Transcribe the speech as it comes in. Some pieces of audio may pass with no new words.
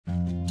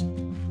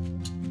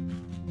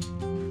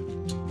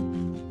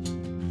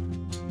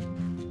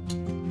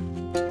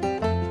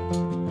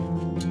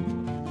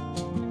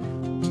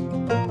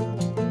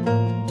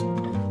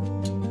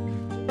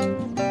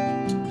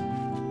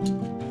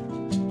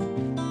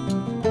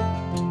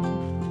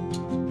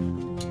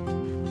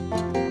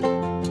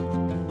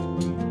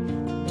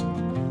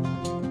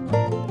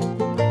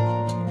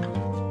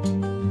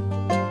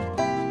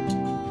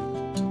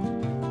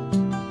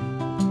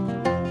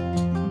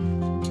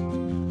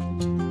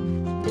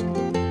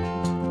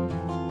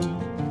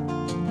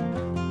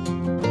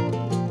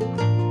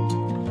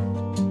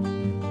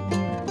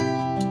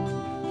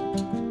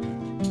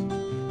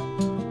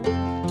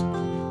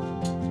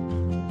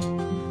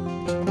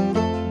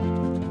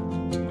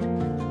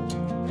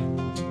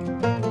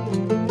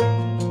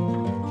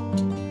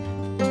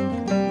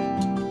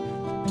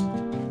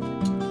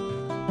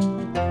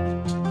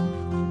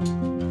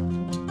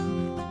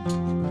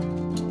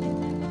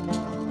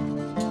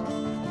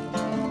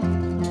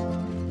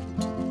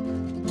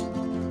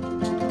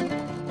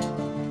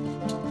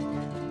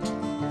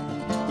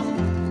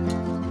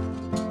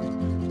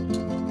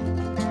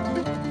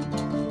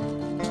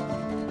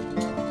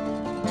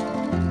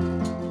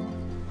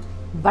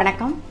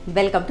வணக்கம்,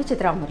 welcome to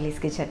Chitra Murali's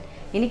kitchen.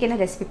 இன்றைக்கி என்ன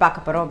ரெசிபி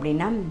பார்க்க போகிறோம்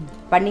அப்படின்னா,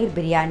 பன்னீர்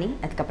பிரியாணி,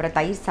 அதுக்கப்புறம்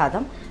தயிர்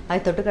சாதம்,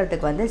 அது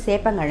தொட்டுக்கிறதுக்கு வந்து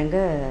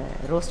சேப்பங்கிழங்கு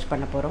ரோஸ்ட்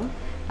பண்ண போகிறோம்.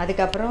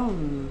 அதுக்கப்புறம்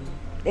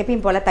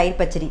எப்பயும் போல் தயிர்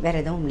பச்சடி,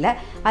 வேறு எதுவும் இல்லை.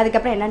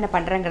 அதுக்கப்புறம் என்னென்ன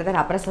பண்ணுறேங்கிறத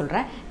நான் அப்புறம்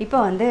சொல்கிறேன். இப்போ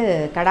வந்து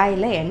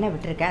கடாயில் எண்ணெய்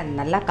விட்டுருக்கேன்,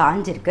 அது நல்லா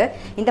காஞ்சிருக்கு.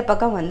 இந்த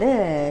பக்கம் வந்து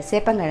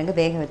சேப்பங்கிழங்கு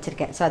வேக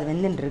வச்சுருக்கேன். ஸோ அது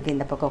வெந்துட்டுருக்கு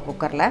இந்த பக்கம்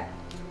குக்கரில்.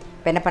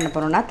 இப்போ என்ன பண்ண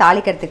போகிறோம்னா,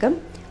 தாளிக்கிறதுக்கு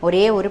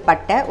ஒரே ஒரு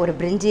பட்டை, ஒரு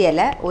பிரிஞ்சி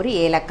இலை, ஒரு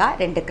ஏலக்காய்,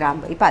 2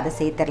 கிராம்பு. இப்போ அதை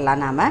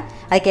சேர்த்துடலாம். நாம்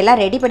அதுக்கு எல்லாம்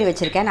ரெடி பண்ணி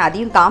வச்சுருக்கேன், நான்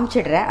அதையும்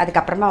காமிச்சிடுறேன்.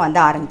 அதுக்கப்புறமா வந்து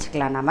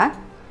ஆரம்பிச்சுக்கலாம். நாம்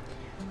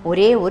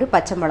ஒரே ஒரு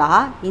பச்சை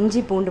மிளகா,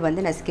 இஞ்சி பூண்டு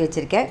வந்து நசுக்கி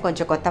வச்சுருக்கேன்,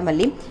 கொஞ்சம்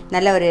கொத்தமல்லி,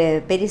 நல்ல ஒரு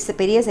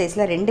பெரிய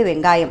சைஸில் 2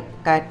 வெங்காயம்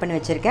கட் பண்ணி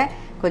வச்சுருக்கேன்,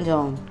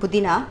 கொஞ்சம்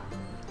புதினா,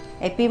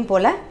 எப்பயும்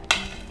போல்.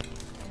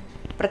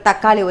 அப்புறம்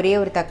தக்காளி, ஒரே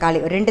ஒரு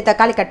தக்காளி, 2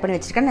 தக்காளி கட் பண்ணி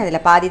வச்சுருக்கேன், நான்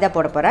இதில் பாதி தான்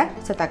போட போகிறேன்.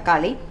 ஸோ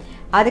தக்காளி,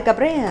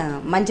 அதுக்கப்புறம்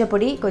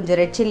மஞ்சப்பொடி, கொஞ்சம்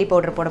ரெட் சில்லி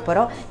பவுடர் போட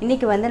போகிறோம்.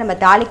 இன்றைக்கி வந்து நம்ம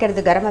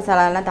தாளிக்கிறது கரம்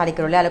மசாலாலாம்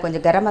தாளிக்கிறோம் இல்லையா, அதில்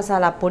கொஞ்சம் கரம்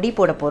மசாலா பொடி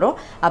போட போகிறோம்.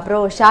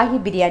 அப்புறம் ஷாஹி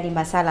பிரியாணி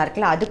மசாலா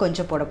இருக்குல்ல, அது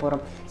கொஞ்சம் போட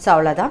போகிறோம். ஸோ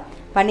அவ்வளோதான்.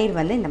 பன்னீர்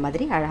வந்து இந்த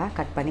மாதிரி அழகாக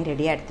கட் பண்ணி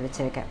ரெடியாக எடுத்து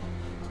வச்சுருக்கேன்.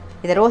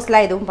 இதை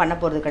ரோஸ்ட்லாம் எதுவும் பண்ண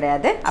போகிறது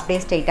கிடையாது, அப்படியே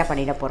ஸ்ட்ரெயிட்டாக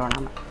பண்ணிட போகிறோம்.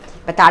 நம்ம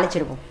இப்போ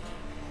தாளிச்சிடுவோம்.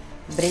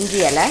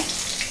 பிரிஞ்சி இலை,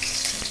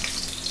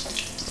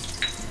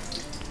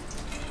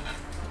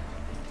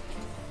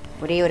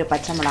 ஒரே ஒரு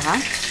பச்சை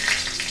மிளகாய்,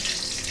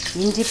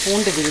 இஞ்சி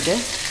பூண்டு விழுது,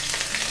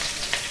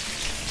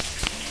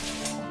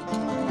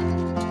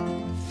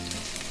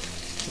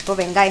 இப்போ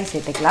வெங்காயம்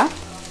சேர்த்துக்கலாம்.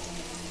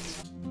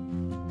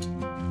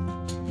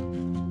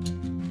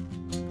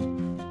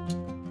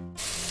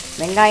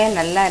 வெங்காயம்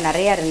நல்லா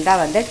நிறையா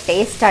இருந்தால் வந்து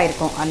டேஸ்ட்டாக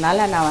இருக்கும்.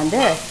 அதனால் நான்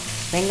வந்து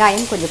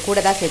வெங்காயம் கொஞ்சம் கூட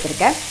தான்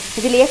சேர்த்துருக்கேன்.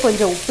 இதுலேயே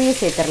கொஞ்சம்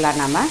உப்பையும்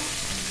சேர்த்துடலாம். நாம்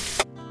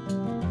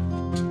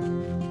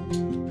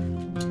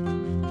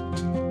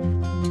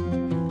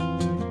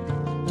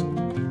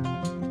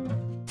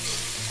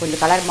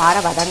கொஞ்சம் கலர் மாற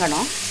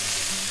வதங்கணும்.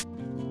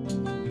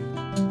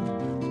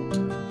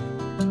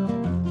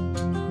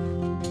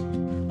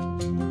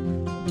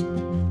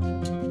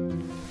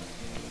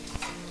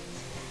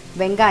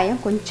 வெங்காயம்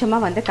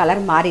கொஞ்சமாக வந்து கலர்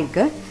மாறி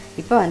இருக்கு.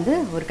 இப்போ வந்து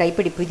ஒரு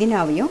கைப்பிடி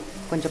புதினாவையும்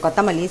கொஞ்சம்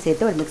கொத்தமல்லியும்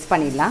சேர்த்து ஒரு மிக்ஸ்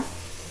பண்ணிடலாம்.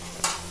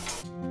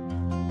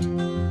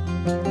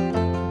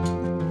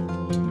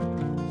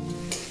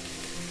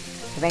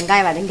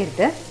 வெங்காயம்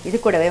வதங்கிடுது. இது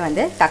கூடவே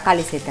வந்து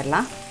தக்காளி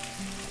சேர்த்துடலாம்.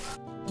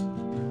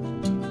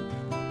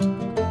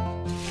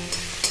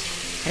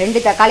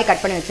 2 தக்காளி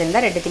கட் பண்ணி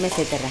வச்சுருந்தா 2த்தையுமே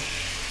சேர்த்துட்றேன்.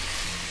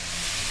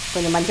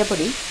 கொஞ்சம்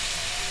மஞ்சப்பொடி,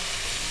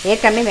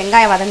 ஏற்கனவே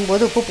வெங்காயம் வதங்கும்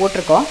போது உப்பு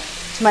போட்டிருக்கோம்,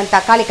 சும்மா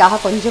தக்காளிக்காக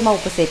கொஞ்சமாக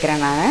உப்பு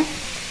சேர்க்குறேன் நான்.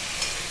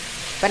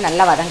 இப்போ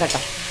நல்லா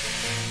வதங்கட்டும்.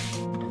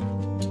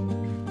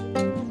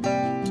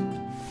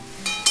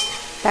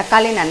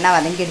 தக்காளி நல்லா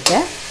வதங்கிடுச்சு.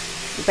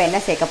 இப்போ என்ன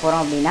சேர்க்க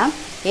போகிறோம் அப்படின்னா,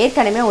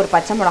 ஏற்கனவே ஒரு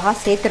பச்சை மிளகா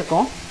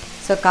சேர்த்துருக்கோம்.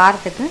 ஸோ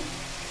காரத்துக்கு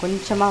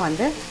கொஞ்சமாக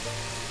வந்து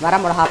வர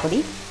மிளகா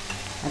பொடி,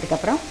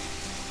 அதுக்கப்புறம்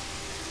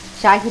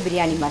ஷாஹி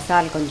பிரியாணி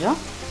மசால் கொஞ்சம்,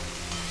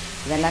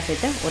 இதெல்லாம்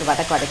சேர்த்து ஒரு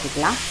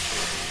வதக்கிக்கலாம்.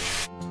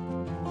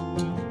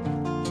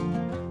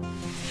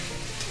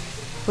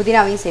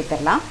 புதினாவையும்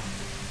சேர்த்துடலாம்.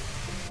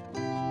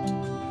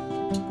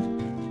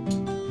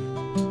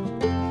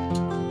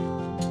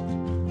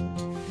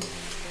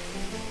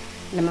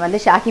 நம்ம வந்து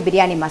ஷாஹி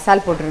பிரியாணி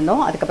மசால்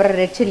போட்டிருந்தோம், அதுக்கப்புறம்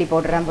ரெட் சில்லி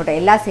பவுடர்லாம் போட்டு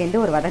எல்லாம்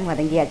சேர்ந்து ஒரு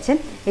வதங்கியாச்சு.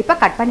 இப்போ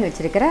கட் பண்ணி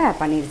வச்சுருக்கிற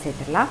பன்னீர்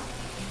சேர்த்துடலாம்.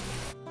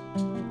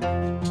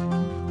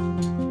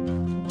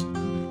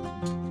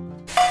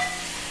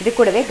 இது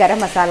கூடவே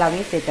கரம்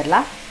மசாலாவையும்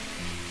சேர்த்துடலாம்.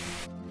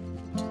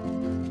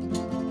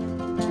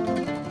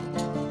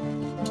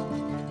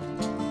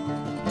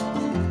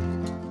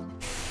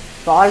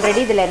 இப்போ ஆல்ரெடி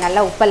இதில்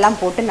நல்லா உப்பெல்லாம்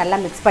போட்டு நல்லா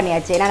மிக்ஸ்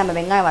பண்ணியாச்சு. ஏன்னா நம்ம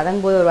வெங்காயம்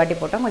வதங்கும்போது ஒரு வாட்டி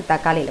போட்டோம், கொஞ்சம்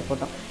தக்காளியில்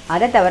போட்டோம்.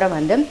 அதை தவிர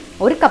வந்து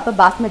 1 கப்பு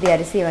பாஸ்மதி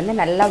அரிசியை வந்து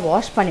நல்லா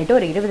வாஷ் பண்ணிவிட்டு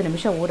ஒரு 20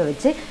 நிமிஷம் ஊற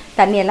வச்சு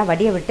தண்ணியெல்லாம்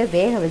வடிய விட்டு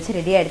வேக வச்சு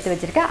ரெடியாக எடுத்து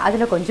வச்சுருக்கேன்.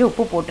 அதில் கொஞ்சம்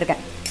உப்பு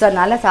போட்டிருக்கேன். ஸோ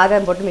அதனால்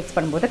சாதம் போட்டு மிக்ஸ்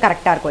பண்ணும்போது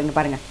கரெக்டாக இருக்கும். இங்கே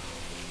பாருங்கள்,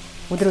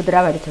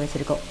 உதிராக வடித்து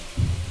வச்சுருக்கோம்.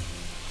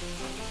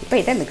 இப்போ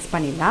இதை மிக்ஸ்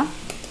பண்ணிடலாம்.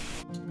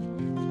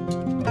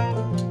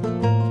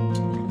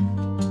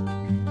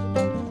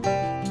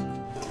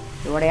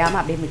 உடையாமல்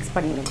அப்படியே மிக்ஸ்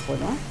பண்ணிடுங்க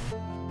போதும்.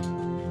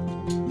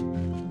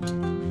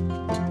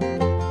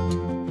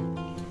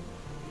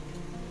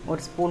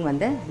 ஒரு ஸ்பூன்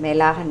வந்து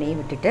மேலாக நெய்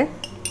விட்டுட்டு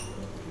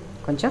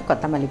கொஞ்சம்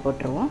கொத்தமல்லி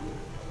போட்டுருவோம்.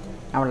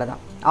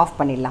 அவ்வளோதான், ஆஃப்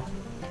பண்ணிடலாம்.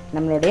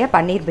 நம்மளுடைய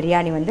பன்னீர்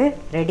பிரியாணி வந்து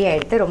ரெடி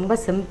ஆகிடுது. ரொம்ப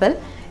சிம்பிள்.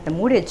 இதை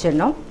மூடி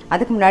வச்சிடணும்.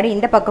 அதுக்கு முன்னாடி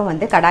இந்த பக்கம்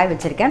வந்து கடாய்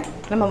வச்சுருக்கேன்.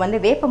 நம்ம வந்து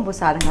வேப்பம்பூ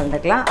சாதம்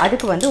கலந்துக்கலாம்.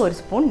 அதுக்கு வந்து ஒரு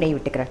ஸ்பூன் நெய்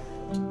விட்டுக்கிறேன்.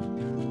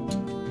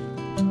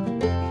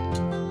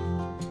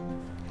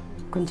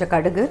 கொஞ்சம்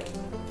கடுகு,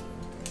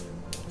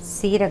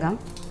 சீரகம்,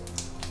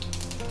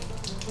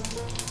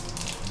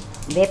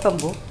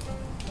 வேப்பம்பூ,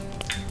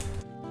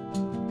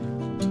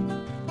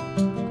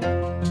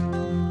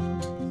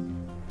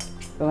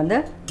 இப்போ வந்து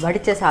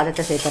வடித்த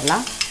சாதத்தை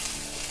சேர்த்துடலாம்.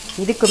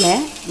 இதுக்குமே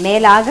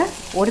மேலாக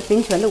ஒரு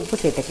பிஞ்ச் வந்து உப்பு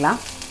சேர்த்துக்கலாம்.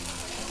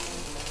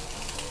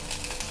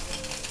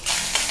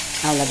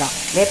 அவ்வளோதான்,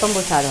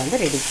 வேப்பம்பூ சாதம்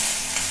வந்து ரெடி.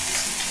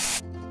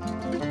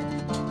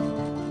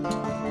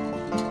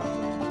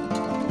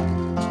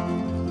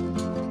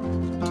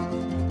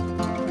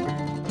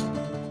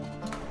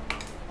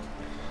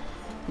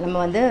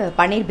 நம்ம வந்து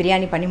பன்னீர்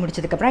பிரியாணி பண்ணி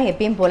முடிச்சதுக்கப்புறம்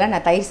எப்பயும் போல்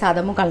நான் தயிர்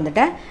சாதமும்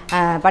கலந்துட்டேன்.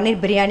 பன்னீர்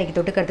பிரியாணிக்கு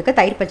தொட்டுக்கிறதுக்கு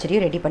தயிர்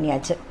பச்சடியும் ரெடி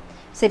பண்ணியாச்சு.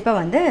 ஸோ இப்போ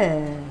வந்து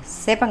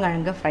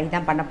சேப்பங்கிழங்கு ஃப்ரை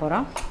தான் பண்ண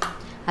போகிறோம்.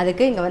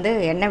 அதுக்கு இங்கே வந்து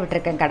எண்ணெய்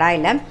விட்டுருக்கேன்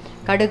கடாயில்.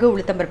 கடுகு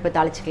உளுத்தம்பருப்பு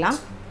தாளிச்சிக்கலாம்.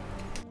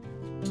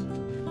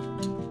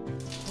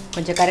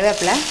 கொஞ்சம்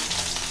கருவேப்பிலை,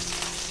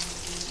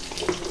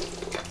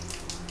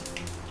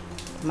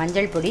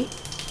 மஞ்சள் பொடி,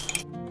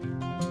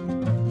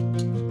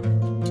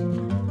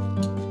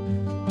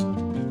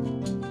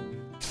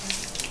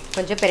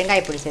 கொஞ்சம்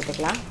பெருங்காய பொடி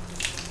சேர்த்துக்கலாம்.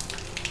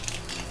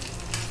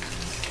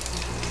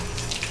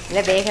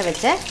 இதில் வேக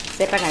வச்ச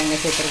சேப்பங்கிழங்கு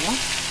சேர்த்துருவோம்.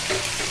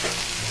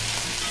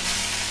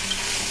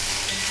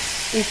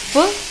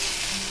 உப்பு,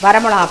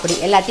 வரமிளகா பொடி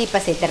எல்லாத்தையும்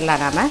இப்போ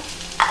சேர்த்துடலாம். நாம்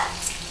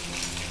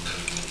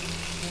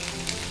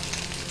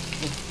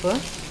உப்பு,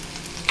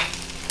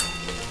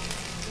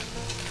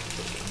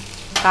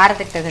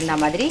 காரத்துக்கு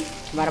தகுந்த மாதிரி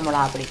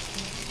வரமிளகா பொடி,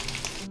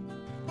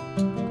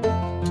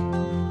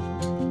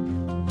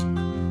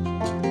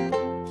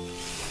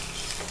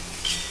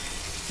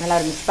 நல்லா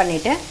ஒரு மிக்ஸ்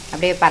பண்ணிவிட்டு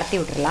அப்படியே பரத்தி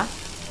விட்டுறலாம்.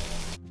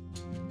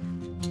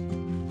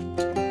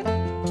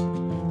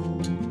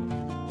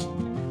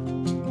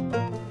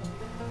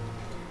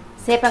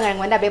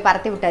 சேப்பங்கிழங்கு வந்து அப்படியே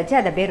பரத்தி விட்டாச்சு.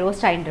 அது அப்படியே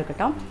ரோஸ்ட் ஆகிட்டு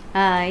இருக்கட்டும்.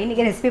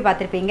 இன்றைக்கி ரெசிபி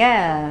பார்த்துருப்பீங்க.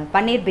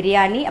 பன்னீர்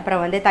பிரியாணி,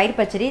 அப்புறம் வந்து தயிர்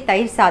பச்சடி,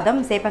 தயிர் சாதம்,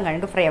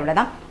 சேப்பங்கிழங்கு ஃப்ரை,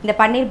 அவ்வளோதான். இந்த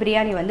பன்னீர்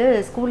பிரியாணி வந்து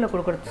ஸ்கூலுக்கு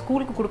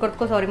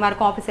கொடுக்குறதுக்கும் சௌரியமாக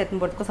இருக்கும், ஆஃபீஸ்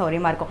எடுத்துன்னு போகிறதுக்கும்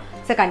சௌரியமாக இருக்கும்.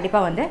 ஸோ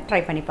கண்டிப்பாக வந்து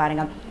ட்ரை பண்ணி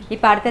பாருங்கள்.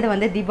 இப்போ அடுத்தது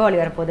வந்து தீபாவளி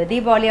வரப்போகுது.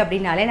 தீபாவளி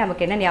அப்படின்னாலே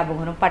நமக்கு என்ன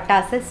ஞாபகம் வரும்?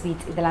 பட்டாசு,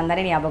 ஸ்வீட்ஸ், இதெல்லாம்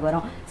தானே ஞாபகம்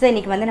வரும். ஸோ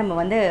இன்றைக்கி வந்து நம்ம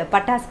வந்து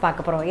பட்டாசு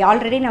பார்க்க போகிறோம்.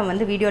 ஆல்ரெடி நம்ம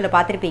வந்து வீடியோவில்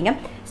பார்த்துருப்பீங்க.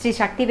 ஸ்ரீ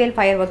சக்திவேல்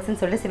ஃபயர்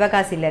ஒர்க்ஸ்ன்னு சொல்லிட்டு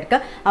சிவகாசியில்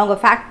இருக்குது. அவங்க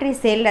ஃபேக்ட்ரி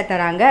சேலில்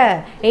தராங்க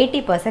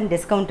 80%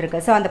 டிஸ்கவுண்ட்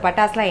இருக்குது. ஸோ அந்த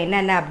பட்டாசுலாம்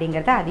என்னென்ன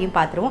அப்படிங்கிறத அதையும்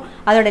பார்த்துருவோம்.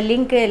 அதோட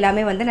லிங்க்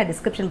எல்லாமே வந்து நான்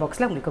டிஸ்கிரிப்ஷன்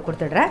பாக்ஸில் உங்களுக்கு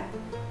கொடுத்துட்றேன்.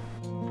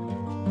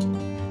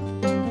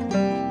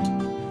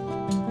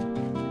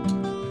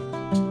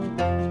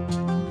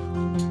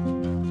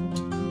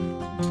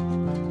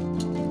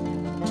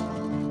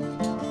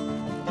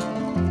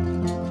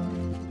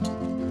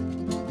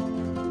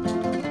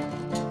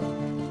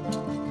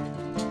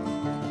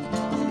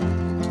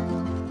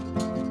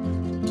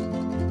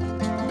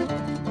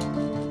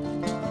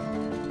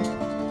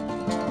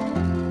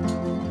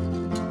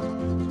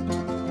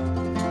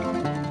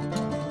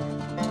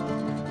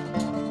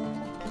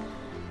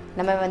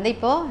 நம்ம வந்து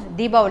இப்போது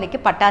தீபாவளிக்கு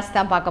பட்டாசு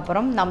தான் பார்க்க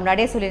போகிறோம். நான்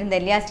முன்னாடியே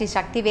சொல்லியிருந்தேன் இல்லையா, ஸ்ரீ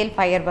சக்திவேல்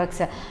ஃபயர்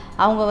ஒர்க்ஸ்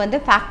அவங்க வந்து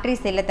ஃபேக்ட்ரி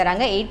சேலில்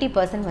தராங்க.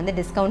 80% வந்து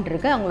டிஸ்கவுண்ட்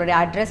இருக்குது. அவங்களுடைய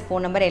அட்ரஸ்,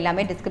 ஃபோன் நம்பர்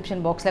எல்லாமே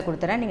டிஸ்கிரிப்ஷன் பாக்ஸில்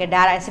கொடுத்துறேன்.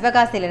 நீங்கள்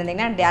சிவகாசியில்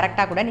இருந்தீங்கன்னா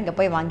டேரெக்டாக கூட நீங்கள்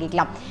போய்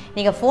வாங்கிக்கலாம்.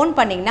 நீங்கள் ஃபோன்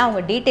பண்ணிங்கன்னா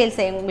அவங்க டீட்டெயில்ஸ்,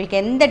 உங்களுக்கு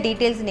எந்த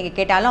டீட்டெயில்ஸ் நீங்கள்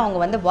கேட்டாலும் அவங்க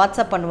வந்து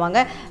வாட்ஸ்அப்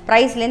பண்ணுவாங்க.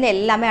 ப்ரைஸ்லேருந்து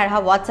எல்லாமே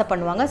அழகாக வாட்ஸ்அப்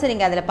பண்ணுவாங்க. ஸோ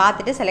நீங்கள் அதில்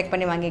பார்த்துட்டு செலக்ட்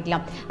பண்ணி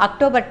வாங்கிக்கலாம்.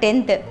 அக்டோபர்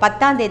 10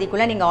 10ஆம்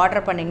தேதிக்குள்ளே நீங்கள்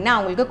ஆர்டர் பண்ணிங்கன்னா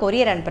அவங்களுக்கு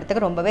கொரியர்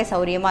அனுப்புறதுக்கு ரொம்பவே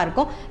சௌரியமாக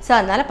இருக்கும். ஸோ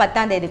அதனால்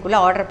 10ஆம் தேதிக்குள்ளே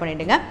ஆர்டர்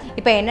பண்ணிவிடுங்க.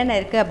 இப்போ என்னென்ன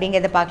இருக்குது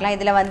அப்படிங்கிறத பார்க்கலாம்.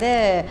 இதில் வந்து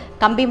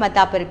கம்பி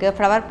மத்தாப்பு இருக்குது,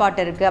 ஃப்ளவர் பாட்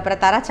இருக்குது, அப்புறம்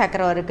தர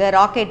சக்கரம் இருக்குது,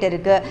 ராக்கெட்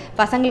இருக்குது,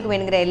 பசங்களுக்கு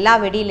வேணுங்கிற எல்லா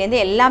வெடியிலேருந்து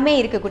எல்லாமே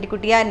இருக்குது. குட்டி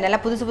குட்டியாக நல்லா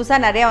புதுசு புதுசாக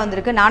நிறையா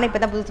வந்திருக்கு. நானும் இப்போ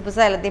தான் புதுசு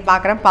புதுசாக எல்லாத்தையும்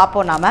பார்க்குறேன்.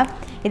 பார்ப்போம் நாம்.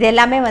 இது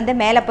எல்லாமே வந்து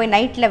மேலே போய்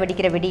நைட்டில்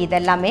வெடிக்கிற வெடி.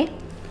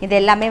 இது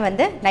எல்லாமே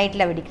வந்து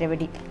நைட்டில் வெடிக்கிற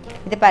வெடி.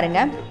 இது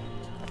பாருங்கள்,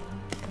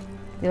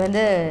 இது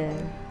வந்து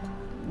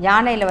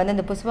யானையில் வந்து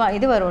இந்த புஷ்பா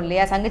இது வரும்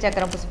இல்லையா, சங்கு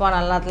சக்கரம் புஷ்பா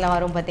நல்லாத்தில்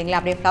வரும் பார்த்தீங்களா,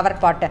 அப்படியே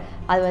ஃப்ளவர் பாட்டு,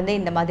 அது வந்து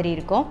இந்த மாதிரி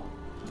இருக்கும்.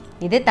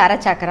 இது தர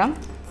சக்கரம்.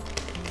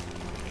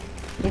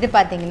 இது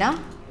பார்த்தீங்கன்னா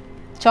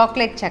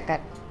சாக்லேட்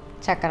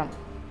சக்கரம்.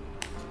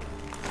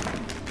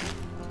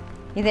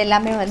 இது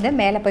எல்லாமே வந்து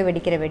மேலே போய்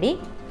வெடிக்கிற வெடி.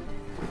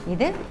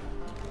 இது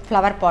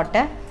ஃப்ளவர்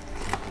பாட்டு,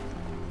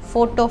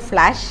 ஃபோட்டோ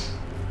ஃப்ளாஷ்,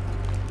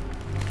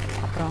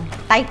 அப்புறம்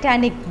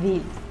டைட்டானிக்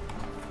வீல்.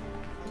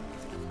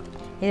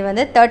 இது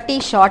வந்து 30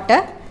 ஷாட்டு.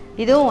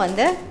 இதுவும்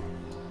வந்து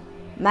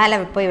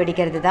மேலே போய்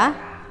வெடிக்கிறது தான்.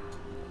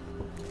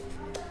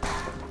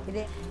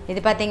 இது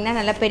பார்த்திங்கன்னா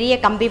நல்ல பெரிய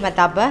கம்பி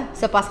மத்தாப்பு.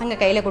 ஸோ பசங்க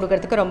கையில்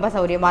கொடுக்கறதுக்கு ரொம்ப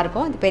சௌரியமாக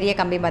இருக்கும். இது பெரிய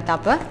கம்பி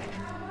மத்தாப்பு.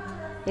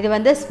 இது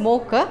வந்து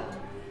ஸ்மோக்கு.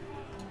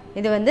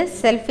 இது வந்து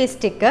செல்ஃபி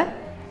ஸ்டிக்கு.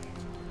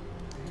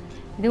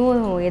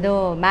 இதுவும் ஏதோ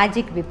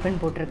மேஜிக்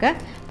விப்புன்னு போட்டிருக்கு.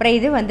 அப்புறம்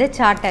இது வந்து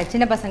சாட்டை,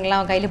 சின்ன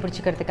பசங்களாம் கையில்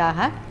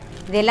பிடிச்சிக்கிறதுக்காக.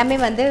 இது எல்லாமே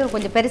வந்து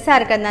கொஞ்சம் பெருசாக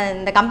இருக்கிறதுனால,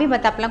 இந்த கம்பி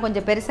மத்தாப்பெலாம்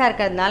கொஞ்சம் பெருசாக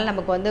இருக்கிறதுனால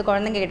நமக்கு வந்து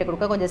குழந்தைங்க கிட்ட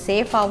கொடுக்க கொஞ்சம்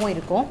சேஃபாகவும்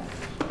இருக்கும்.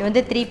 இது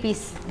வந்து 3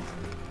 பீஸ்.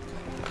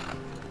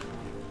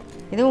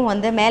 இதுவும்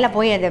வந்து மேலே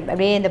போய் அது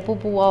அப்படியே இந்த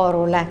பூவாக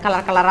வரும்ல,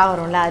 கலராக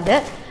வரும்ல அது.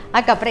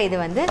 அதுக்கப்புறம் இது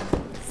வந்து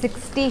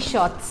 60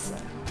 ஷாட்ஸ்.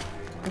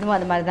 இதுவும்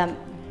அது மாதிரி தான்.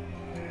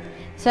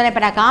 ஸோ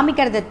இப்போ நான்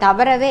காமிக்கிறது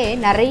தவிரவே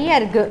நிறைய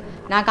இருக்குது.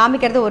 நான்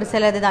காமிக்கிறது ஒரு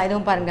சிலது தான்.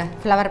 இதுவும் பாருங்கள்,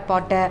 ஃப்ளவர்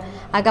பாட்டு.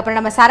 அதுக்கப்புறம்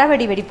நம்ம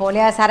சரவெடி வெடிப்போம்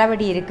இல்லையா,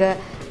 சரவெடி இருக்குது.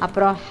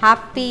 அப்புறம்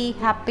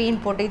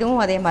ஹாப்பின்னு போட்டு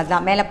இதுவும் அதே மாதிரி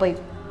தான், மேலே போய்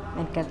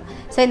வைக்கிறது.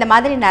 ஸோ இந்த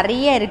மாதிரி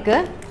நிறைய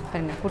இருக்குது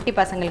பாருங்கள். குட்டி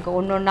பசங்களுக்கு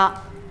ஒன்றா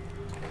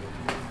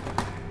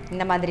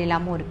இந்த மாதிரி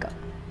இல்லாமல் இருக்குது.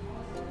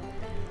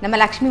 நம்ம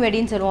லக்ஷ்மி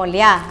வெடின்னு சொல்லுவோம்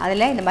இல்லையா,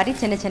 அதில் இந்த மாதிரி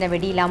சின்ன சின்ன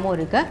வெடி இல்லாமல்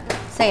இருக்குது.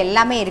 ஸோ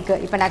எல்லாமே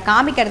இருக்குது. இப்போ நான்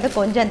காமிக்கிறது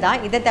கொஞ்சம்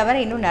தான். இதை தவிர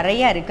இன்னும்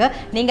நிறையா இருக்குது.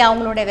 நீங்கள்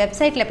அவங்களோட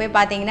வெப்சைட்டில் போய்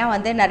பார்த்தீங்கன்னா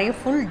வந்து நிறைய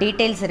ஃபுல்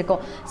டீட்டெயில்ஸ்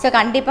இருக்கும். ஸோ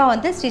கண்டிப்பாக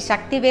வந்து Sri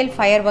Sakthivel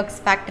fire works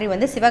factory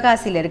வந்து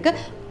சிவகாசியில்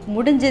இருக்குது.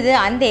 முடிஞ்சது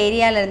அந்த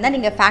ஏரியாவில் இருந்தால்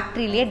நீங்கள்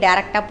ஃபேக்ட்ரியிலேயே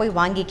டேரெக்டாக போய்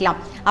வாங்கிக்கலாம்.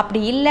 அப்படி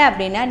இல்லை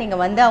அப்படின்னா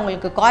நீங்கள் வந்து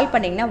அவங்களுக்கு கால்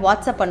பண்ணிங்கன்னா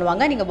வாட்ஸ்அப்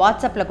பண்ணுவாங்க, நீங்கள்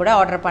வாட்ஸ்அப்பில் கூட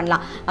ஆர்டர்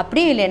பண்ணலாம்.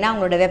 அப்படியும் இல்லைன்னா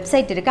அவங்களோட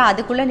வெப்சைட் இருக்குது,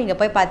 அதுக்குள்ளே நீங்கள்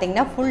போய்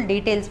பார்த்தீங்கன்னா ஃபுல்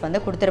டீட்டெயில்ஸ்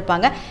வந்து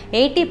கொடுத்துருப்பாங்க.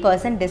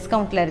 80%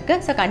 டிஸ்கவுண்ட்டில்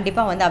இருக்குது. ஸோ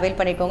கண்டிப்பாக வந்து அவைல்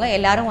பண்ணிக்கோங்க.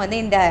 எல்லோரும் வந்து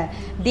இந்த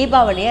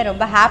தீபாவளியை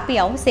ரொம்ப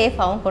ஹாப்பியாகவும்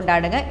சேஃபாகவும்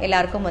கொண்டாடுங்க.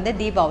 எல்லாருக்கும் வந்து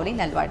தீபாவளி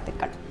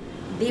நல்வாழ்த்துக்கள்.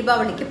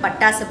 தீபாவளிக்கு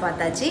பட்டாசு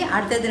பார்த்தாச்சு.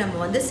 அடுத்தது நம்ம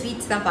வந்து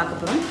ஸ்வீட்ஸ் தான் பார்க்க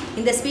போகிறோம்.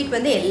 இந்த ஸ்வீட்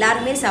வந்து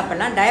எல்லாருமே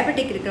சாப்பிட்லாம்.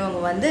 டயபெட்டிக்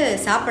இருக்கிறவங்க வந்து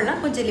சாப்பிட்லாம்,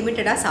 கொஞ்சம்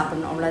லிமிட்டடாக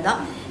சாப்பிட்ணும், அவ்வளோதான்.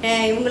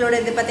 இவங்களோட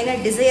இது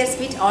பார்த்திங்கன்னா டிசையர்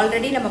ஸ்வீட்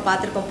ஆல்ரெடி நம்ம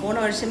பார்த்துருக்கோம்.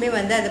 போன வருஷமே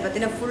வந்து அதை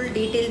பற்றின ஃபுல்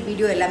டீட்டெயில்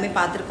வீடியோ எல்லாமே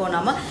பார்த்துருக்கோம்.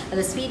 நம்ம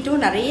அந்த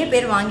ஸ்வீட்டும் நிறைய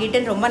பேர்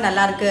வாங்கிட்டு ரொம்ப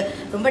நல்லாயிருக்கு,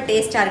 ரொம்ப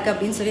டேஸ்ட்டாக இருக்குது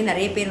அப்படின்னு சொல்லி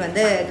நிறைய பேர்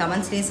வந்து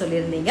கமெண்ட்ஸ்லேயும்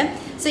சொல்லியிருந்தீங்க.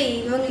 ஸோ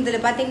இவங்க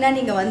இதில் பார்த்திங்கன்னா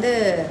நீங்கள் வந்து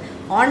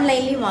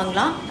ஆன்லைன்லேயும்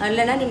வாங்கலாம்,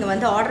 இல்லைனா நீங்கள்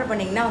வந்து ஆர்டர்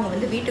பண்ணிங்கன்னா அவங்க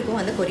வந்து வீட்டுக்கும்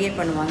வந்து கொரியர்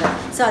பண்ணுவாங்க.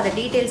 ஸோ அந்த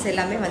டீட்டெயில்ஸ்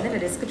எல்லாமே வந்து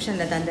நான்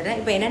டிஸ்கிரிப்ஷனில் தந்துடுறேன்.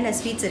 இப்போ என்னென்ன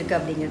ஸ்வீட்ஸ் இருக்குது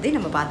அப்படிங்கிறதையும்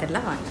நம்ம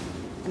பார்த்துடலாம் வாங்க.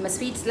 நம்ம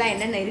ஸ்வீட்ஸ்லாம்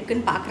என்னென்ன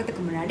இருக்குதுன்னு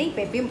பார்க்குறதுக்கு முன்னாடி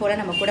இப்போ எப்பயும் போல்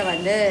நம்ம கூட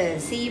வந்து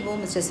சிஇஓ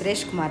மிஸ்டர்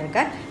சுரேஷ்குமார்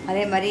இருக்கார்,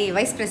 அதே மாதிரி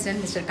வைஸ்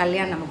பிரசிடென்ட் மிஸ்டர்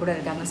கல்யாண் நம்ம கூட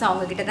இருக்காங்க. ஸோ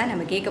அவங்கக்கிட்ட தான்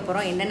நம்ம கேட்க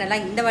போகிறோம்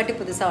என்னென்னலாம் இந்த வாட்டி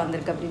புதுசாக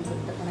வந்திருக்கு அப்படின்னு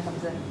சொல்லிட்டு. வணக்கம்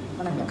சார்.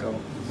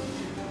 வணக்கம்.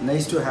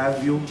 Nice to have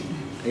you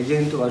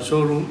again to our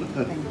showroom.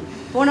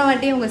 போன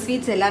வாட்டி உங்கள்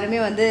ஸ்வீட்ஸ் எல்லாருமே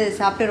வந்து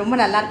சாப்பிட்டு ரொம்ப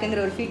நல்லா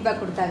இருக்குங்கிற ஒரு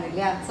ஃபீட்பேக் கொடுத்தாங்க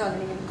இல்லையா? ஸோ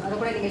அதை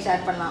கூட நீங்கள்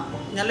ஷேர் பண்ணலாம்.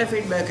 நல்ல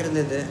ஃபீட்பேக்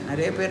இருந்தது.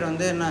 நிறைய பேர்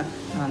வந்து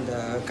அந்த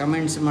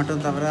கமெண்ட்ஸ்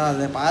மட்டும் தவிர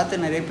அதை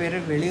பார்த்து நிறைய பேர்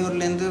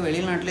வெளியூர்லேருந்து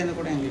வெளிநாட்டிலேருந்து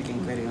கூட எங்களுக்கு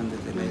என்கொயரி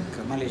வந்தது. லைக்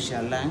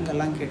மலேசியாவில்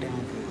அங்கெல்லாம்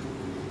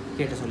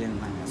கேட்டு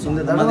சொல்லியிருந்தாங்க. ஸோ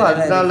இந்த தடவை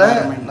அதனால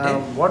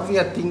what we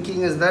are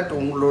thinking is that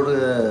உங்களோட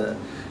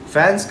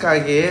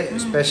ஃபேன்ஸ்க்காகவே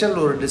ஸ்பெஷல்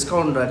ஒரு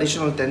டிஸ்கவுண்ட்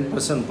அடிஷ்னல்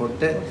 10%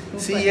 போட்டு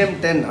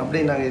CM10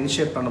 அப்படின்னு நாங்கள்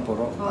இனிஷியேட் பண்ண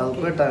போகிறோம். அது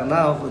போயிட்டாங்கன்னா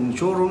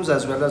showrooms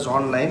as well as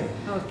online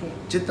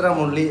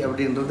சித்ராமுரளி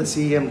அப்படின்றது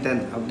CM10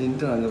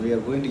 அப்படின்ட்டு நாங்கள் we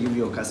are going to give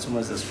your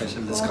customers a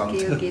special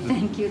discount.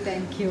 Okay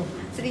thank you.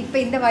 சரி, இப்போ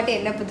இந்த வாட்டி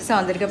என்ன புதுசாக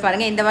வந்திருக்கு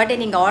பாருங்கள். இந்த வாட்டி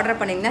நீங்கள் ஆர்டர்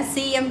பண்ணிங்கன்னா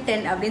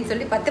CM10 அப்படின்னு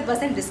சொல்லி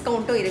 10%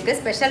 டிஸ்கவுண்ட்டும் இருக்குது,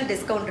 ஸ்பெஷல்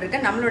டிஸ்கவுண்ட்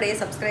இருக்குது நம்மளுடைய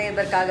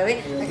சப்ஸ்கிரைபருக்காகவே.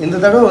 இந்த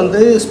தடவை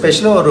வந்து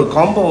ஸ்பெஷலாக ஒரு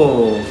காம்போ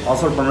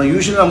ஆஃபர் பண்ணோம்.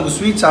 யூஸ்வலாக நமக்கு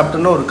ஸ்வீட்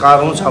சாப்பிட்டோன்னா ஒரு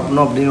காரம்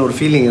சாப்பிடணும் அப்படின்னு ஒரு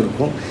ஃபீலிங்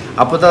இருக்கும்.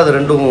 அப்போ தான் அது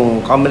ரெண்டும்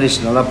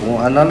காம்பினேஷன் நல்லா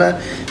போகும். அதனால்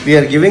we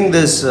are giving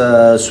this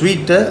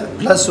sweet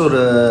plus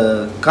ஒரு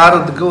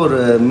காரத்துக்கு ஒரு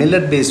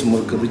மில்லட் பேஸ்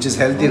முறுக்கு which is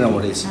healthy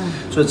nowadays.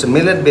 So it's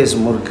millet base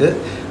முறுக்கு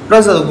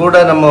ப்ளஸ் அது கூட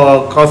நம்ம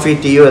காஃபி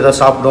டீயோ ஏதோ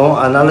சாப்பிடுவோம்,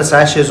 அதனால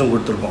சாஷேஸும்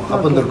கொடுத்துருக்கோம்.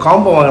 அப்போ இந்த ஒரு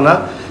காம்போ வாங்கினா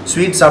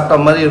ஸ்வீட் சாப்பிட்ட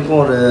மாதிரி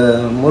இருக்கும், ஒரு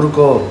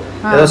முறுக்கோ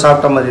ஏதோ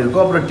சாப்பிட்ட மாதிரி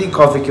இருக்கும். அப்புறம் டீ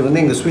காஃபிக்கு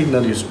வந்து எங்கள்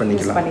ஸ்வீட்னர் யூஸ்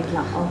பண்ணிக்கலாம்.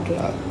 ஓகே,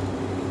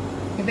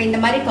 இப்போ இந்த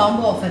மாதிரி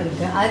காம்போ ஆஃபர்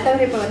இருக்குது. அதை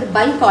தவிர இப்போ வந்து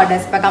பல்க்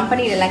ஆர்டர்ஸ் இப்போ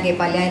கம்பெனிலெல்லாம்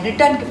கேட்பா இல்லையா,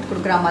 ரிட்டர்ன் கிஃப்ட்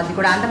கொடுக்குற மாதிரி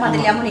கூட அந்த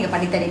மாதிரியாகவும் நீங்கள்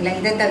பண்ணி தரீங்களா?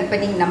 இதை இப்போ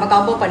நீங்கள் நம்ம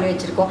காம்போ பண்ணி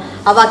வச்சுருக்கோம்,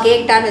 அவள்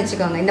கேட்டான்னு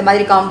வச்சுக்கோங்க இந்த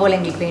மாதிரி காம்போவில்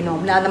எங்களுக்கு வேணும்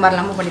இல்லை அந்த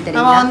மாதிரிலாமும் பண்ணி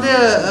தரீங்க. நம்ம வந்து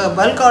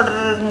பல்க்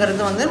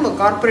ஆர்டருங்கிறது வந்து நம்ம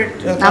கார்பரேட்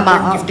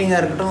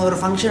கிஃப்டிங்காக இருக்கட்டும், ஒரு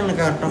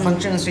ஃபங்க்ஷனுக்காக இருக்கட்டும்,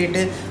 ஃபங்க்ஷன்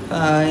ஸ்வீட்டு,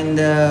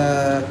 இந்த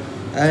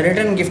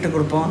ரிட்டர்ன் கிஃப்ட்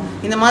கொடுப்போம்.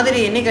 இந்த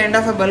மாதிரி any kind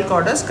of bulk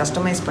orders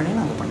customise பண்ணி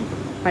நாங்கள்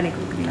பண்ணி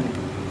கொடுக்குறோம்.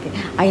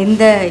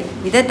 இந்த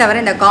இதை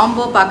தவிர இந்த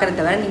காம்போ பார்க்குறத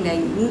தவிர நீங்கள்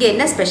இங்கே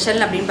என்ன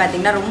ஸ்பெஷல் அப்படின்னு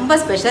பார்த்தீங்கன்னா ரொம்ப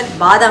ஸ்பெஷல்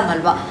பாதாம்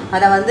அல்வா.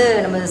 அதை வந்து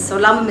நம்ம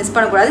சொல்லாமல் மிஸ்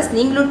பண்ணக்கூடாது,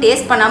 நீங்களும்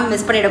டேஸ்ட் பண்ணாமல்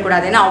மிஸ்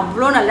பண்ணிடக்கூடாது, ஏன்னா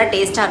அவ்வளோ நல்லா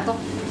டேஸ்ட்டாக இருக்கும்.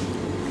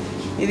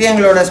 இது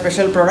எங்களோட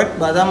ஸ்பெஷல் ப்ராடக்ட்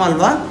பாதாம்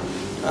அல்வா.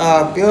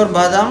 பியூர்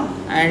பாதாம்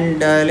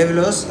அண்ட்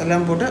லெவலோஸ்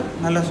எல்லாம் போட்டு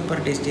நல்லா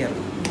சூப்பர் டேஸ்டியாக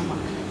இருக்கும்.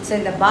 ஆமாம். ஸோ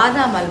இந்த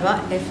பாதாம் அல்வா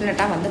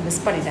டெஃபினட்டாக வந்து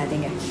மிஸ்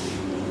பண்ணிடாதீங்க.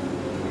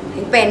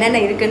 இப்போ என்னென்ன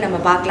இருக்குதுன்னு நம்ம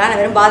பார்க்கலாம். நான்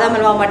வெறும் பாதாம்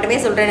அல்வா மட்டுமே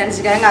சொல்கிறேன்னு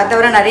நினச்சிக்காங்க, அதை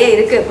தவிர நிறைய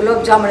இருக்குது,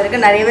 குலோப் ஜாமுன்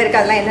இருக்குது, நிறையவே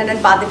இருக்குது. அதெல்லாம்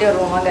என்னென்னு பார்த்துட்டே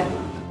வருவோம் வாங்க.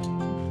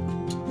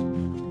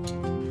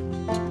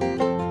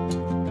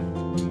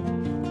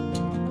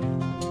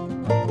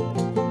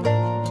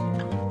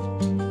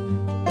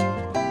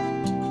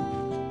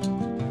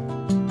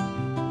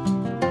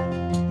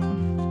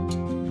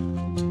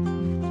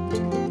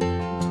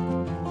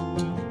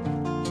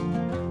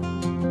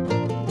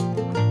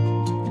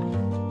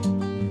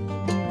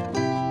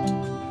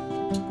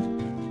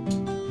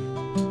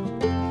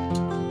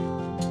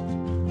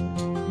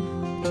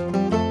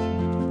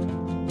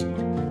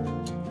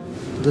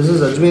 This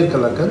is Ajmer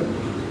கலக்கல்.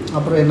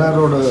 அப்புறம்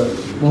எல்லாரோட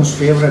மோஸ்ட்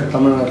ஃபேவரட்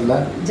தமிழ்நாட்டில்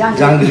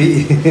ஜாங்கிரி,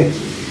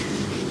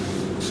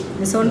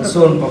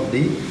 சோன்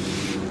பப்டி,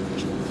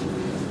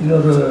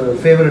 இன்னொரு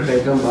ஃபேவரட்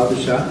ஐட்டம்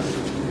பாதுஷா.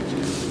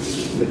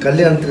 இந்த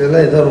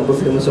கல்யாணத்துலலாம் இதான் ரொம்ப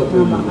ஃபேமஸாக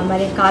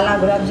போகும். காலா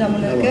குலாப்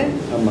ஜாமுன் இருக்குது.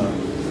 ஆமாம்,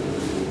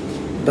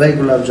 ட்ரை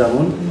குலாப்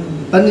ஜாமுன்,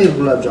 பன்னீர்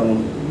குலாப்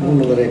ஜாமுன்,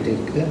 3 வெரைட்டி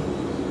இருக்குது.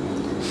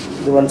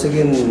 இது ஒன்ஸ்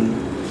அகெயின்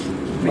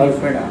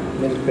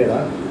மில்க்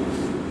பேடா,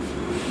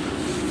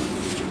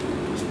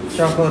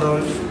 choco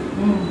roll,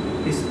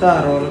 pista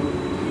roll,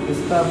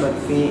 pista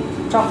burfi,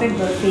 chocolate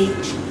burfi,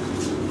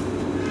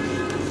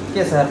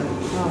 kesar,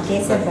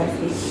 kesar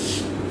burfi.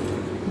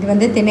 இது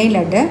வந்து திணை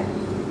லட்டு,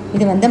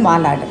 இது வந்து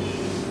மாலாடு,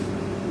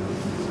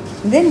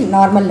 இது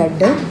நார்மல்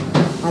லட்டு,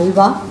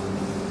 அல்வா.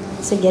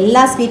 ஸோ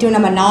எல்லா ஸ்வீட்டும்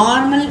நம்ம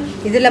நார்மல்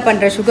இதில்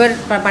பண்ணுற சுகர்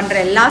பண்ணுற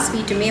எல்லா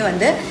ஸ்வீட்டுமே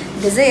வந்து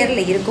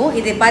டிசையரில் இருக்கும்.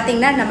 இது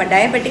பார்த்திங்கன்னா நம்ம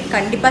டயபெட்டிக்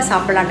கண்டிப்பாக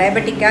சாப்பிட்லாம்.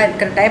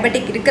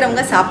 டயபெட்டிக்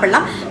இருக்கிறவங்க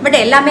சாப்பிட்லாம். பட்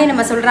எல்லாமே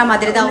நம்ம சொல்கிற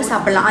மாதிரி தான்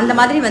சாப்பிட்லாம். அந்த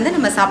மாதிரி வந்து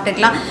நம்ம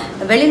சாப்பிட்டுக்கலாம்.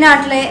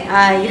 வெளிநாட்டில்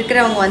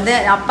இருக்கிறவங்க வந்து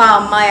அப்பா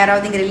அம்மா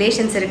யாராவது இங்கே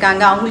ரிலேஷன்ஸ்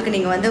இருக்காங்க, அவங்களுக்கு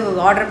நீங்கள் வந்து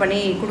ஆர்டர் பண்ணி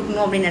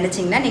கொடுக்கணும் அப்படின்னு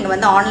நினச்சிங்கன்னா நீங்கள்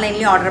வந்து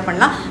ஆன்லைன்லேயும் ஆர்டர்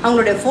பண்ணலாம்.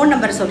 அவங்களுடைய ஃபோன்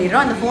நம்பர்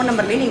சொல்லிடுறோம். அந்த ஃபோன்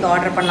நம்பர்லேயும் நீங்கள்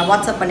ஆர்டர் பண்ணலாம்.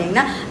 வாட்ஸ்அப்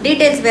பண்ணிங்கன்னா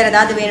டீட்டெயில்ஸ் வேறு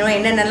ஏதாவது வேணும்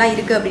என்னென்னலாம்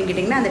இருக்குது அப்படின்னு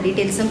கேட்டிங்கன்னா அந்த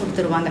டீட்டெயில்ஸும்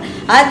கொடுத்துருவாங்க.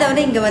 அதை தவிர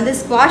இங்கே வந்து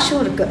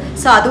ஸ்குவாஷும் இருக்குது.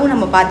 ஸோ அதுவும்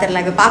நம்ம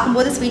பார்த்துடலாம். இப்போ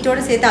பார்க்கும்போது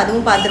ஸ்வீட்டோடு சேர்த்து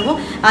அதுவும் பார்த்துருவோம்.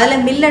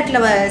 அதில் மில்லட்டில்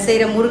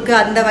செய்கிற முறுக்கு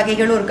அந்த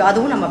வகைகளும் இருக்குது.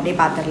 அதுவும் நம்ம அப்படியே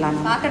பார்த்துடலாம்.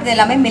 பார்க்குறது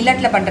எல்லாமே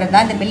மில்லட்டில் பண்ணுறது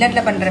தான். இந்த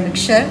மில்லட்டில் பண்ணுற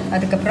மிக்சர்,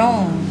 அதுக்கப்புறம்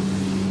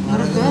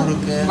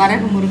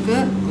வரகு முறுக்கு,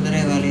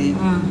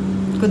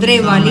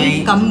 குதிரைவாலி,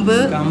 கம்பு,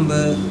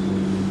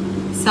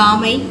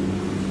 சாமை,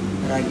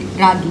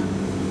 ராகி.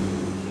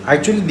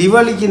 ஆக்சுவலி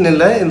தீபாவளிக்குன்னு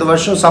இல்லை, இந்த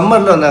வருஷம்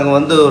சம்மரில் நாங்கள்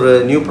வந்து ஒரு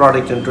நியூ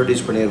ப்ராடக்ட்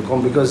இன்ட்ரடியூஸ்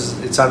பண்ணியிருக்கோம். Because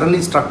it's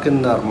suddenly struck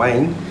in our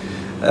mind.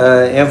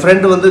 N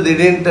friend வந்து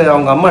திடீர்னு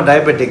அவங்க அம்மா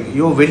டயபெட்டிக்,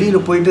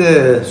 வெளியில் போயிட்டு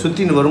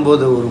சுற்றின்னு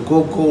வரும்போது ஒரு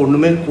கோக்கோ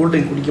ஒன்றுமே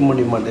கூல்ட்ரிங்க் குடிக்க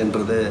முடிய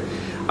மாட்டேன்றது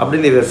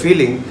அப்படின்னு தேவர்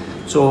ஃபீலிங்.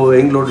 ஸோ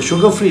எங்களோட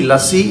சுகர் ஃப்ரீ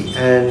லஸ்ஸி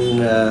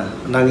அண்ட்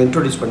நாங்கள்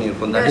இன்ட்ரடியூஸ்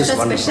பண்ணியிருக்கோம். தட் இஸ்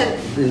ஒன்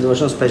இந்த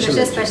வருஷம்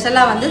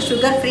ஸ்பெஷலாக வந்து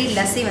சுகர் ஃப்ரீ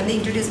லஸ்ஸி வந்து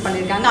இன்ட்ரடியூஸ்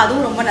பண்ணியிருக்காங்க.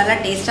 அதுவும் ரொம்ப நல்லா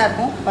டேஸ்ட்டாக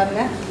இருக்கும்.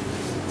 பாருங்கள்,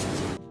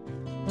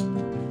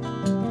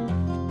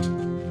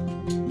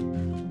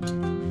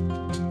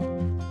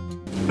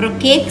 அப்புறம்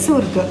கேக்ஸும்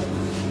இருக்குது.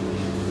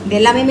 இது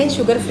எல்லாமே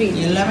sugar free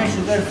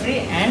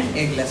and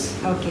eggless.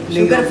 Okay,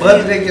 sugar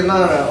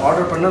பர்த்டேக்கெல்லாம்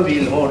order பண்ணால்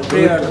வீல் ஹோம்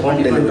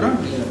டெலிவரி.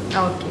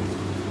 ஓகே,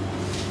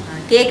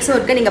 கேக்ஸும்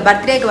இருக்குது. நீங்கள்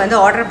பர்த்டேக்கு வந்து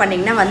ஆர்டர்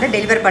பண்ணிங்கன்னா வந்து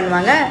டெலிவர்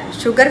பண்ணுவாங்க.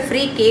 Sugar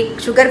free cake,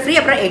 sugar free,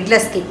 அப்புறம்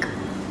எக்லெஸ் கேக்,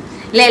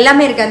 இல்லை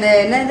எல்லாமே இருக்குது. அந்த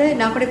என்னது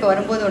நான் கூட இப்போ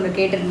வரும்போது ஒன்று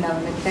கேட்டிருந்தேன்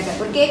அவங்க கிட்ட.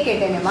 ஒரு கேக்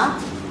கேட்டேனேம்மா,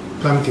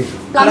 ப்ளம்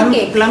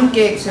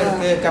கேக்ஸ்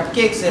இருக்குது, கப்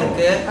கேக்ஸ்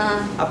இருக்குது,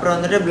 அப்புறம்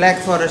வந்துட்டு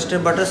black forest,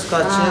 butter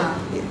Scotch,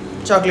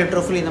 chocolate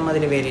truffle, இந்த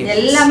மாதிரி வேரியன்ட்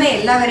எல்லாமே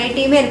எல்லா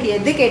வெரைட்டியுமே இருக்குது.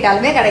 எது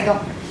கேட்டாலுமே கிடைக்கும்.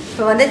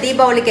 இப்போ வந்து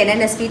தீபாவளிக்கு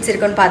என்னென்ன ஸ்வீட்ஸ்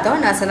இருக்குன்னு பார்த்தோம்.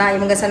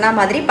 இவங்க சொன்ன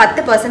மாதிரி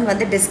 10%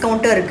 வந்து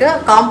டிஸ்கவுண்ட்டும் இருக்குது,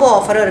 காம்போ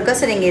ஆஃபரும் இருக்குது.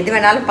 ஸோ நீங்கள் எது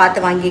வேணாலும் பார்த்து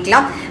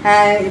வாங்கிக்கலாம்.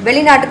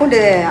 வெளிநாட்டுக்கும்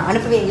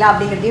அனுப்புவீங்களா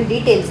அப்படிங்கிறதையும்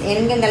டீட்டெயில்ஸ்,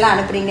 எங்கெங்கெல்லாம்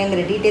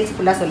அனுப்புறீங்கிற டீட்டெயில்ஸ்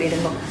ஃபுல்லாக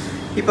சொல்லிடுங்க.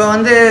 இப்போ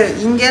வந்து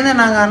இங்கேருந்து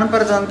நாங்கள்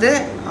அனுப்புறது வந்து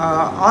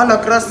ஆல்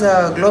அக்ராஸ் த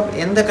குளோப்,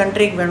 எந்த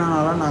கண்ட்ரிக்கு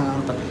வேணும்னாலும் நாங்கள்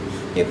அனுப்புறோம்.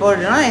 இப்போ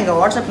எப்படின்னா எங்கள்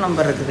வாட்ஸ்அப்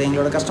நம்பர் இருக்குது,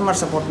 எங்களோட கஸ்டமர்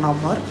சப்போர்ட்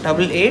நம்பர்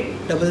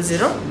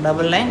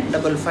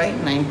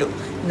 8800095592.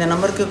 இந்த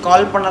நம்பருக்கு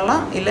கால்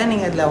பண்ணலாம். இல்லை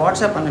நீங்கள் இதில்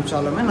வாட்ஸ்அப்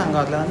அனுப்பிச்சாலுமே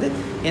நாங்கள் அதில் வந்து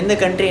எந்த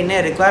கண்ட்ரி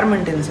என்ன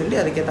ரெக்குவயர்மெண்ட்டுன்னு சொல்லி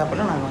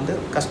அதுக்கேற்றாப்புல நாங்கள் வந்து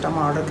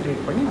கஸ்டமர் ஆர்டர்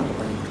க்ரியேட் பண்ணி நாங்கள்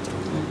பண்ணி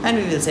கொடுத்துருவோம். And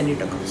we will send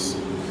it across.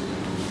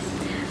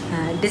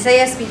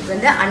 Desire sweet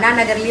வந்து அண்ணா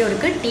நகர்லேயும்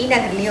இருக்குது, டி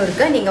நகர்லேயும்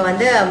இருக்குது. நீங்கள்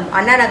வந்து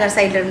அண்ணா நகர்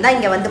சைடில் இருந்தால்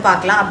இங்கே வந்து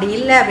பார்க்கலாம். அப்படி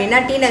இல்லை அப்படின்னா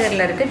டி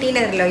நகரில் இருக்குது, டி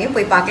நகர்லையும்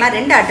போய் பார்க்கலாம்.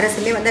 2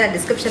 அட்ரஸுமே வந்து நான்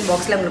டிஸ்கிரிப்ஷன்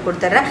பாக்ஸில் உங்களுக்கு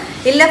கொடுத்துட்றேன்.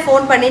 இல்லை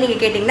ஃபோன் பண்ணி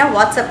நீங்கள் கேட்டிங்கன்னா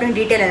வாட்ஸ்அப்லையும்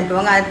டீட்டெயில்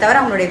அனுப்புவாங்க. அது தவிர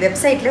அவங்களுடைய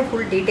வெப்சைட்டில்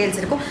ஃபுல் டீட்டெயில்ஸ்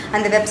இருக்கும்.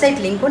 அந்த வெப்சைட்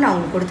லிங்க்கும் நான்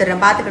உங்களுக்கு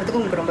கொடுத்துட்றேன். பார்த்துக்கிறதுக்கு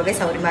உங்களுக்கு ரொம்பவே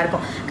சௌரியமாக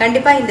இருக்கும்.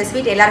 கண்டிப்பாக இந்த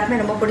ஸ்வீட் எல்லாருக்குமே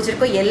ரொம்ப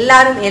பிடிச்சிருக்கும்.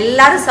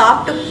 எல்லாரும்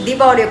சாப்பிட்டு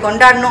தீபாவளியை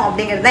கொண்டாடணும்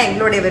அப்படிங்கிறது தான்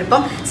எங்களுடைய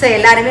விருப்பம். ஸோ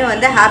எல்லாருமே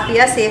வந்து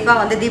ஹாப்பியாக சேஃபாக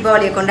வந்து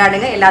தீபாவளியை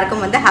கொண்டாடுங்க.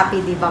 எல்லாருக்கும் வந்து ஹாப்பி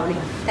தீபாவளி.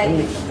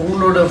 தேங்க்யூ.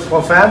 உங்களோட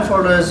ஃபேன்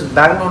ஃபாலோவர்ஸ்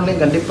பெங்களூர்லேயும்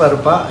கண்டிப்பாக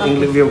இருப்பா.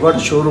 எங்களுக்கு we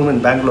got showroom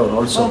in Bangalore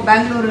also.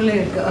 பெங்களூரில்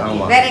இருக்குது.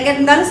 ஓகே, வேற எங்கே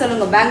இருந்தாலும்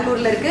சொல்லுங்கள்.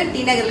 பெங்களூரில் இருக்குது, டி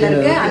நகரில்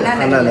இருக்குது, அண்ணா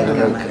நகரில்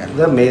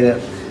இருக்குது.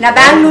 நான்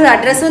பெங்களூர்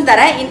அட்ரஸும்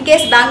தரேன்.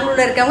 இன்கேஸ்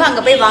பெங்களூரில் இருக்கவங்க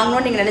அங்கே போய்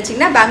வாங்கணும்னு நீங்கள்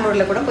நினச்சிங்கன்னா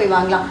பெங்களூரில் கூட போய்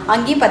வாங்கலாம்.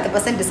 அங்கேயும்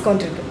 10%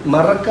 டிஸ்கவுண்ட் இருக்குது.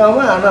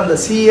 மறக்காமல் ஆனால் அந்த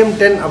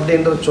CM10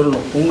 அப்படின்றது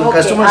சொல்லணும். உங்கள்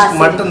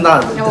கஸ்டமர்ஸ்க்கு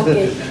மட்டும்தான். ஓகே,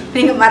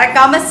 நீங்கள்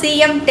மறக்காமல்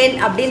CM10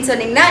 அப்படின்னு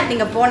சொன்னீங்கன்னா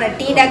நீங்கள் போன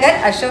டி நகர்,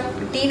 அசோக்,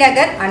 டி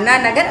நகர், அண்ணா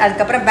நகர்,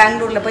 அதுக்கப்புறம்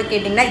பெங்களூரில் போய்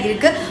கேட்டிங்கன்னா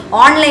இருக்குது.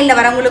 ஆன்லைனில்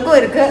வரவங்களுக்கும்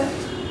இருக்குது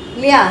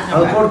இல்லையா?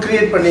 அது கோட்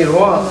கிரியேட்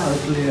பண்ணிடுவோம்.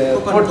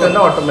 கோட்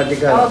பண்ணால்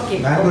ஆட்டோமேட்டிக்காக. ஓகே,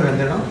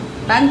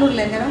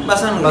 பெங்களூரில் எங்கே?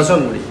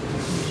 பசன்குடி.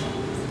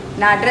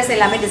 நான் அட்ரஸ்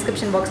எல்லாமே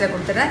டிஸ்கிரிப்ஷன் பாக்ஸில்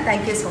கொடுத்துட்றேன்.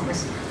 Thank you so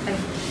much.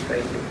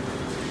 தேங்க்யூ.